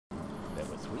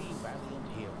valiant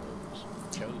heroes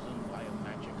chosen by a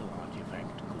magical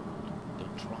artifact called the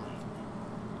Trine.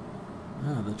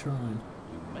 Ah, the Trine.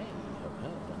 You may have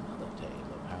heard another tale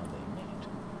of how they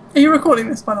met. Are you recording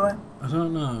this, by the way? I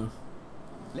don't know.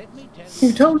 Let me tell You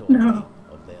you don't the story know.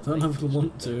 of their I don't know if I latest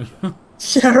want to. adventure.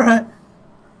 Yeah, right.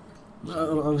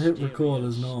 I'll hit record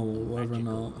as normal, whether or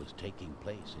Magical not. was taking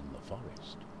place in the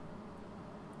forest.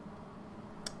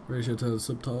 Really should turn the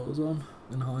subtitles on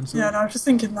in hindsight. Yeah, no, I was just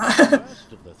thinking The that.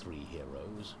 first of the three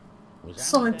heroes was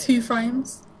Solid 2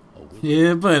 frames. a wizard.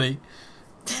 Yeah, buddy.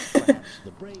 Perhaps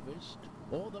the bravest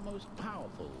or the most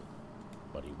powerful,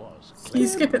 but he was Are you clever.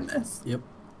 skipping this? Yep.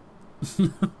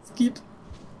 Skip.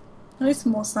 I need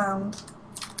some more sound.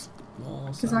 More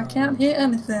Because I can't hear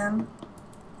anything.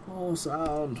 More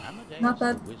sound. Amadeus Not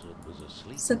bad. the wizard was asleep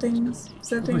in his Settings. cottage, Wait, the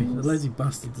Settings. lazy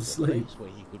bastard's a asleep. place where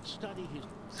he could study his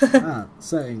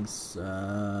Settings.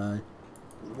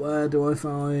 Where do I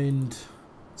find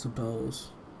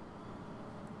subtitles?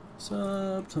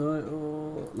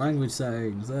 Subtitle. Language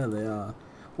settings. There they are.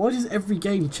 Why does every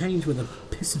game change with a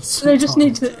pissing subtitle? They just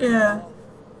need to, yeah,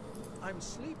 I'm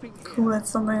sleeping here. call it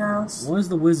something else. Why is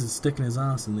the wizard sticking his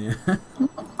ass in the air? I'm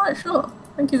not quite sure.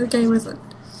 I think he's a gay wizard.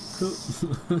 Who's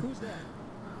there?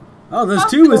 Oh, there's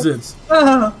two wizards!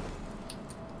 Oh,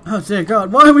 Oh dear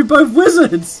God, why are we both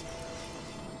wizards?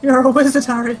 you're a wizard,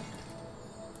 Harry.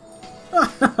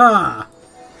 Oh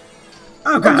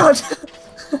Oh God!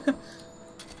 god.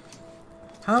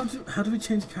 How do we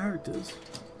change characters?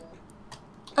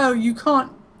 Oh, you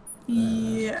can't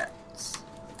yet.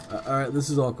 Alright, this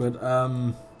is awkward.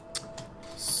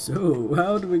 So,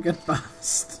 how do we get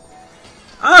past?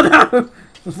 Oh no!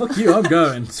 Well, fuck you, I'm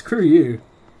going. Screw you.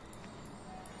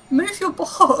 Move your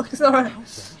box. Alright. How very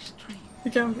strange.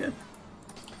 Okay, I'm good.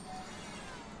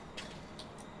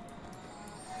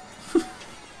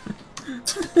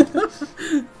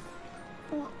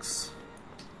 Box.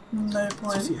 No See,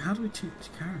 point. how do we change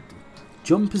character?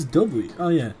 Jump is W. Oh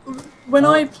yeah. When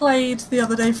I played the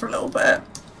other day for a little bit,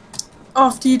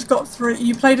 after you'd got through,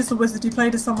 you played as the wizard, you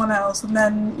played as someone else, and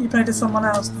then you played as someone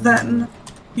else, then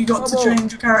you got to Bubble.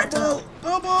 change your character.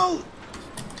 Bubble!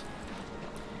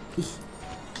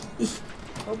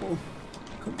 Bubble.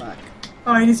 Come back.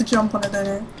 Oh, you need to jump on it, don't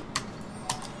you?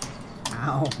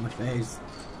 Ow, my face.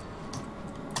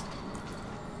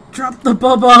 Drop the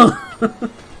bubble!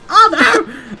 Oh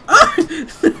no!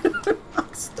 Oh!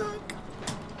 I'm stuck.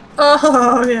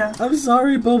 Oh, yeah. I'm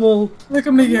sorry, Bubble. Look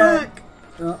at me Come go. back.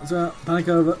 Oh, it's right. Panic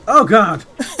over. Oh God!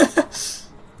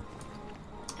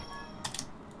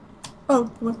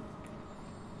 Oh, well,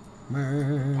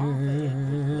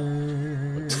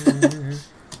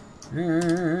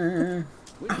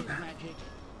 With his magic,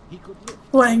 he could lift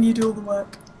letting you do all the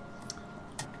work.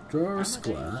 Draw a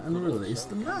square and release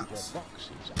the nuts.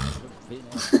 boxes out of thin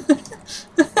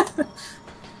air.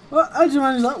 What? How'd you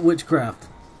manage that witchcraft?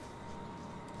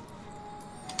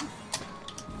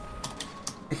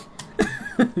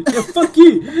 Yeah, fuck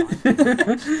you!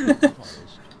 Forest,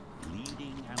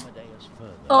 leading Amadeus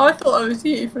further. Oh, I thought it was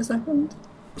you for a second.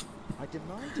 I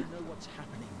demand to know what's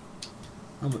happening.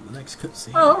 I'm at the next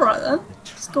cutscene. Oh, alright then.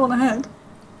 Just go on ahead.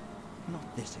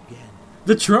 Not this again.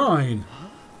 The Trine!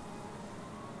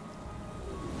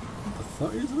 What the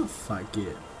fuck is a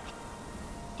faggot?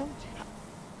 Don't you?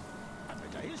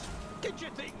 Amadeus, get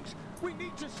your things. We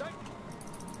need to say.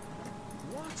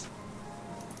 What?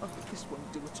 Oh, this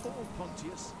won't do at all,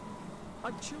 Pontius.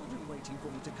 I've children waiting for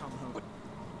me to come home.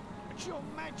 But your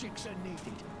magics are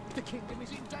needed. The kingdom is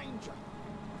in danger.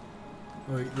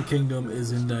 Wait, the kingdom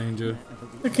is in danger.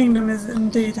 The kingdom is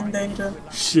indeed in danger.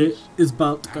 Shit is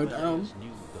about to go down. Amadeus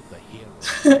knew that the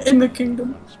hero In the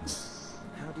kingdom.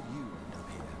 How did you end up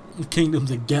here? The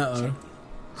kingdom's a ghetto.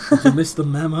 Did you miss the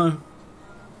memo?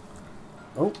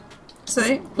 Oh,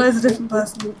 See? Plays a different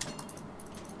person.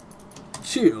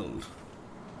 shield.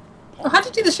 Oh, how do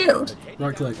you do the shield?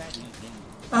 Right click.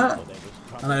 Ah,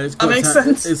 I know it's That quite, makes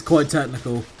sense. it's quite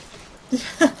technical.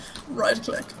 right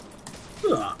click.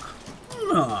 Ah,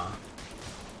 ah.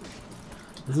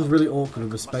 This is really awkward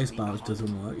if a spacebar which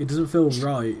doesn't work. It doesn't feel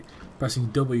right pressing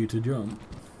W to jump.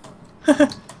 I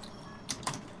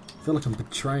feel like I'm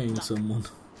betraying someone.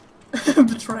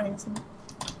 Betraying someone.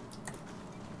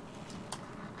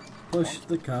 Push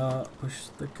the cart, push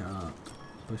the cart,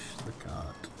 push the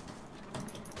cart.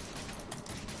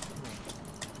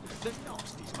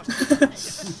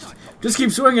 Just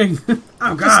keep swinging!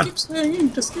 Oh Just God! keep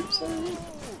swinging, just keep swinging.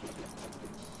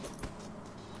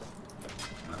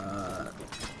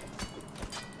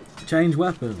 Change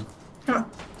weapon. Oh,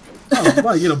 Oh,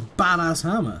 wow, you get a badass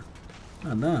hammer. Oh,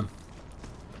 damn.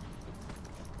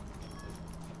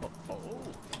 Oh,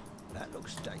 that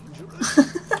looks dangerous.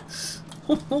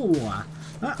 Oh,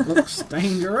 that looks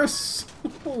dangerous.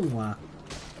 Oh,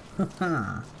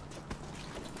 haha.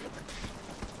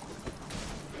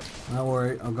 Don't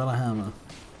worry, I've got a hammer.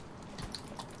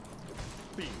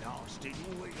 Blasted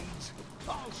weeds!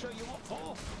 I'll show you what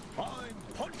for! I'm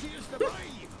Pontius the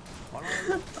Brave! And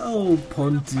I Oh,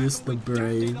 Pontius the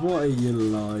Brave, what are you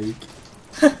like?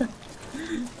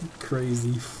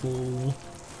 Crazy fool.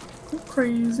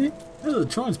 Crazy. Oh, the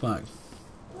Trine's back.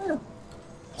 Yeah.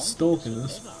 Stalking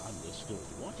Pontius us. never understood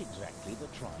what exactly the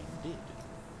Trine did,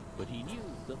 but he knew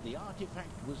that the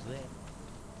artifact was there.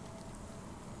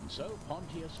 And so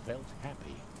Pontius felt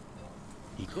happy.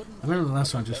 He couldn't I remember the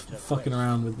last think one of a just better fucking quest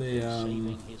around with than the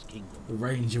saving his kingdom.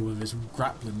 ranger with his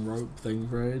grappling rope thing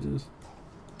for ages.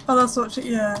 Oh, that's what she,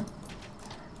 yeah.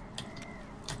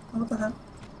 What the hell?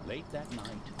 Late that night,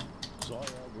 Zoya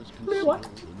was Flip, what?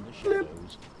 concealed in the Flip,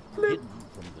 shadows, flip, hidden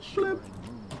from the shimmering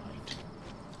moonlight.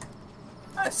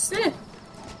 I see.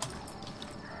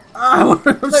 Oh,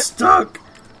 I'm Look. stuck!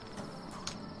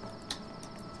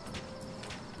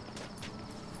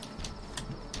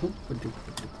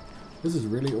 This is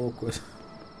really awkward.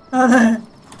 Oh no.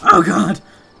 Oh god!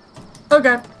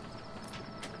 Okay.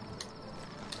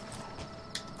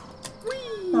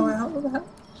 Oh wait, what the heck?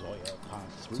 Zoya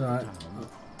passed through It's the alright. town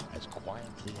as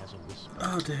quietly as a whisper.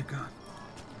 Oh dear god.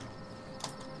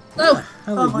 Oh! Where the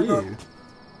hell Oh are my you? god.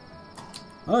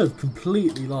 I've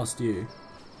completely lost you.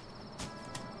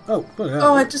 Oh, bloody hell.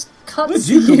 Oh, I just can't Where'd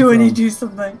see you come you when you from? do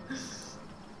something.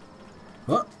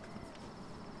 What?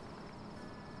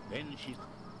 Then she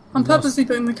I'm Lost. purposely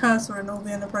putting the cursor in all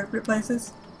the inappropriate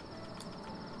places.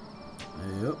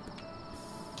 Yep.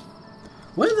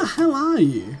 Where the hell are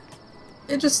you?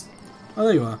 It just... Oh,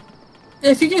 there you are.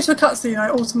 If you go to a cutscene, I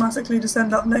automatically just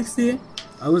end up next to you.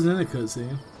 I wasn't in a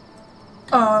cutscene.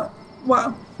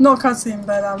 Well, not a cutscene,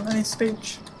 but any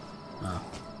speech. Ah.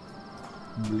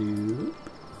 Bloop.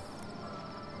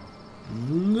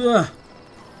 Ugh.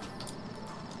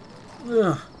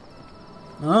 Ugh.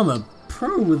 I'm a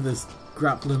pro with this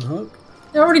grappling hook.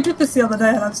 I already did this the other day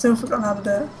and I've still forgotten how to do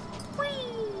it.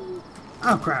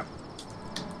 Oh crap.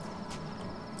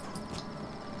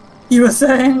 You were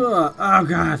saying? Ugh. Oh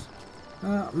god.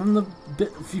 I'm on a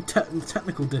few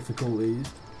technical difficulties.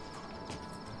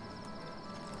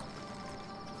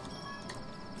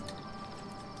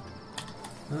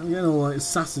 I'm getting all like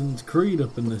Assassin's Creed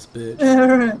up in this bitch. Yeah,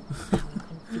 right.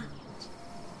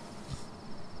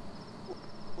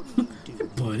 What are you doing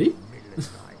Buddy? in the middle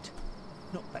of the night?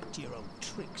 Not back to your old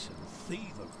tricks and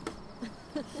thievery.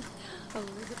 Oh,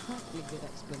 there's a perfectly good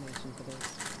explanation for this.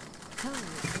 Tell me,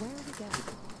 where are we going?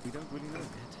 We don't really know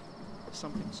yet.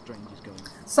 Something strange is going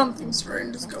on. Something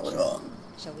strange is going on.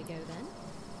 Shall we go then?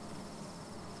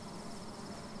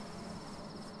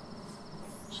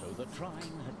 So the Trine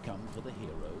had come for the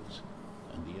heroes,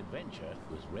 and the adventure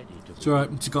was ready to It's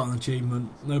alright, just got an achievement.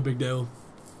 No big deal.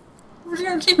 What did you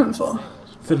get an achievement for?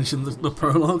 Finishing the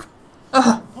prologue.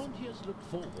 Pontius looked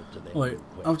forward to their Wait, new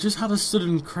quest. I've just had a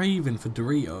sudden craving for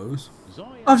Doritos.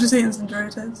 Zoya I've just eaten some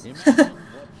Doritos. imagined what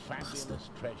fabulous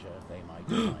treasure they might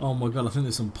find. Oh my god, I think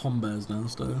there's some pom bears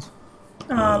downstairs.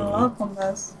 Oh, I love one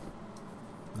bears.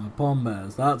 Pom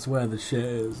bears, that's where the shit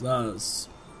is. That's...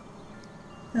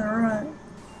 Yeah, right.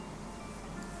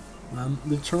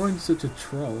 The Trine's such a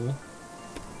troll.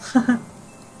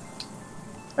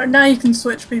 Right, now you can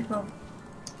switch people.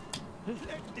 Where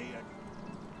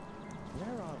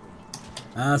are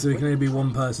we? Ah, so we can only be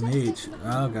one person each.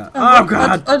 Oh god. Oh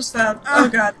god! I just said, oh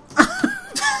god.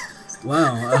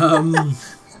 Wow,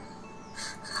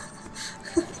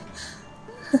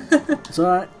 It's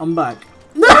alright, I'm back.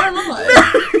 Where am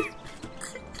I?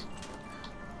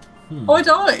 Oh, I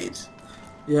died.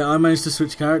 Yeah, I managed to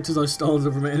switch characters. I stole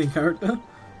the remaining character.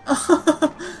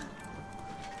 Oh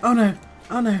no!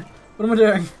 Oh no! What am I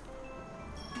doing?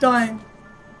 Dying.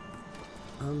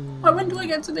 Wait, when do I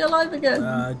get to be alive again?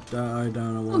 I don't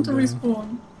know I what want to I'm doing.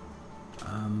 respawn.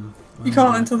 What You am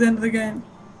can't I until the end of the game.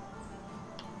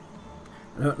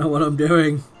 I don't know what I'm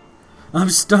doing. I'm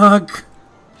stuck.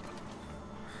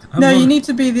 No, you need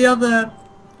to be the other...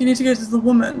 You need to go to the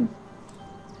woman.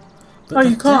 But Oh,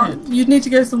 they're you can't. dead. You'd need to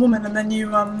go to the woman and then you,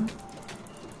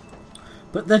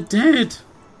 But they're dead.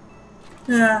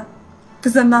 Yeah.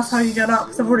 Because then that's how you get up,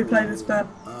 because I've already played this bit.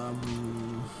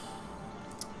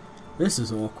 This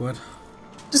is awkward.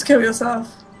 Just kill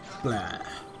yourself. Blah.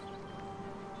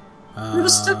 You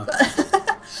just stood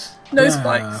there. No yeah,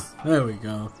 spikes. There we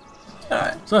go.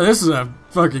 Alright. So this is a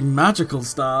fucking magical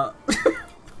start.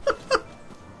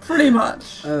 Pretty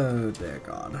much. Oh dear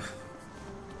God.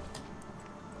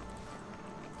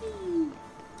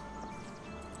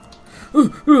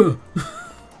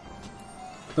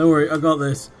 Don't worry, I got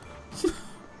this.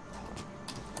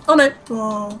 Oh no!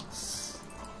 Whoa.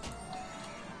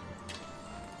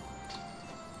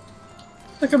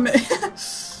 Look at me.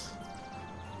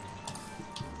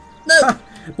 No!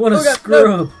 What a Oh, God,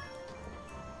 screw up!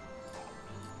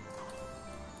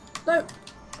 No!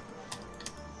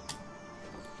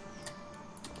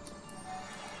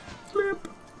 Flip.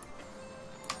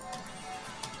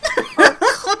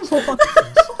 Come on.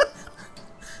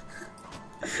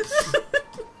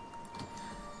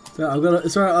 So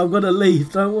it's alright, I've got to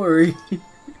leave, don't worry.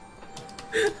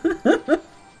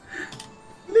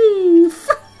 Leaf!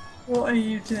 What are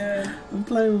you doing? I'm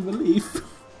playing with a leaf.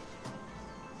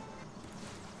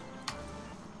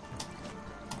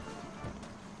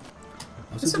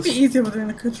 This would be easier with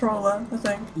a controller, I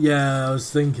think. Yeah, I was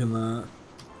thinking that.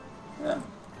 Yeah.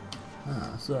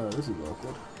 Ah, so this is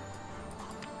awkward.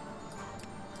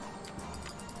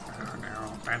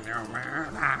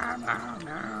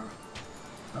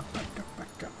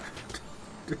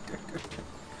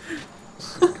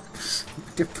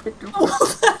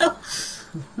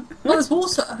 Oh, there's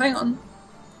water. Hang on.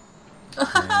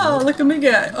 Oh, look at me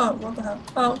go. Oh, what the hell?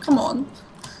 Oh, come on.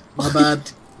 My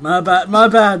bad. My bad. My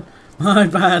bad. My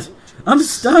bad. I'm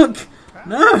stuck.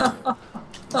 No.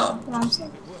 Oh, I'm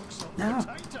sorry. No.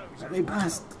 Let me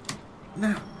pass.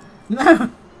 No.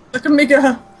 No. Look at me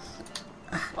go.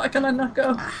 Why can I not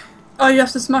go? Oh, you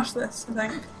have to smash this, I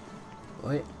think.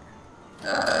 Wait.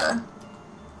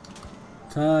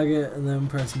 Target and then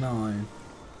press 9.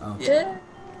 Oh. Yeah.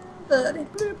 30.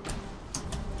 Blip.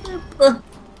 Blip.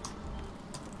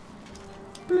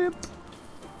 Blip.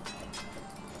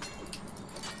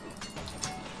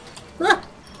 Ah.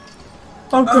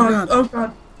 Oh god, oh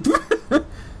god.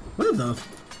 Where the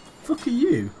fuck are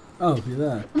you? Oh, you're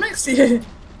there. I'm next to you.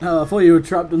 Oh, I thought you were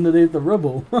trapped underneath the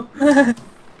rubble. Come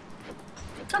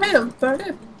here, birdie.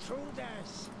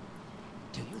 Intruders!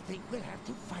 Do you think we'll have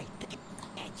to fight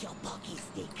at your pocky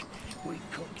stick? We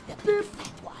cooked the big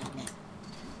fat one.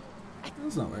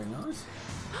 That's not very nice.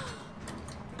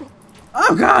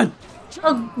 Oh god!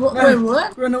 Oh, No. wait,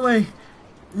 what? Run away!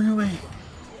 Run away!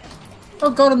 Oh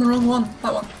god, I'm the wrong one.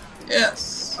 That one.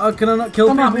 Yes. Oh, can I not kill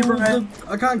Come at people me, with Brian.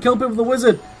 the... I can't kill people with the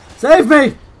wizard! Save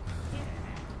me!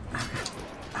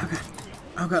 Oh god.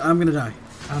 Oh god, I'm gonna die.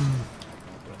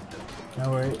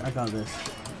 Don't worry, I got this.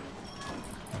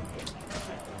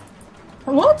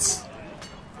 What?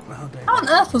 Oh dear How god. on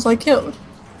earth was I killed?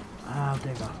 Oh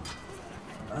dear god.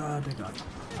 Oh dear god.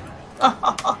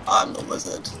 I'm the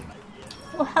wizard.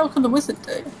 Well, how can the wizard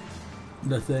do?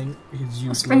 Nothing. He's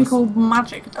useless. Sprinkle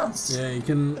magic dust. Yeah, you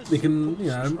can, you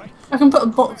know, I can put a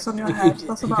box on your He- head. he-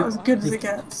 That's he about can- as good as he- it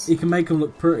gets. you can make them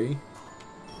look pretty.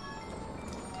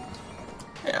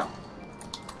 Yeah.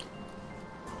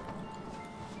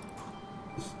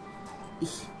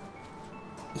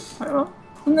 Wait, what?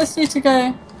 Doesn't this need to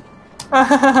go?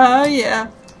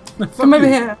 Yeah. Come over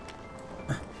here.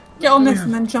 Get on this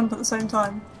and then jump at the same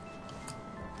time.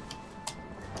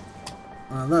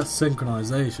 That's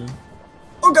synchronization.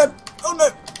 Oh god! Oh no!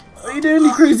 What are you doing,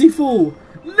 you crazy fool?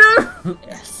 No!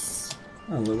 Yes.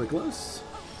 Oh, a little bit close.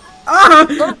 Ah!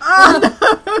 Ah,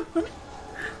 no!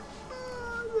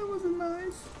 Oh, that wasn't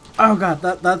nice. Oh god,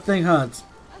 that thing hurts.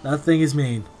 That thing is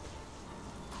mean.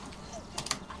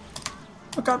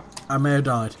 Oh god. I may have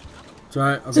died. It's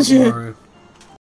alright, I've Did got you? Mario.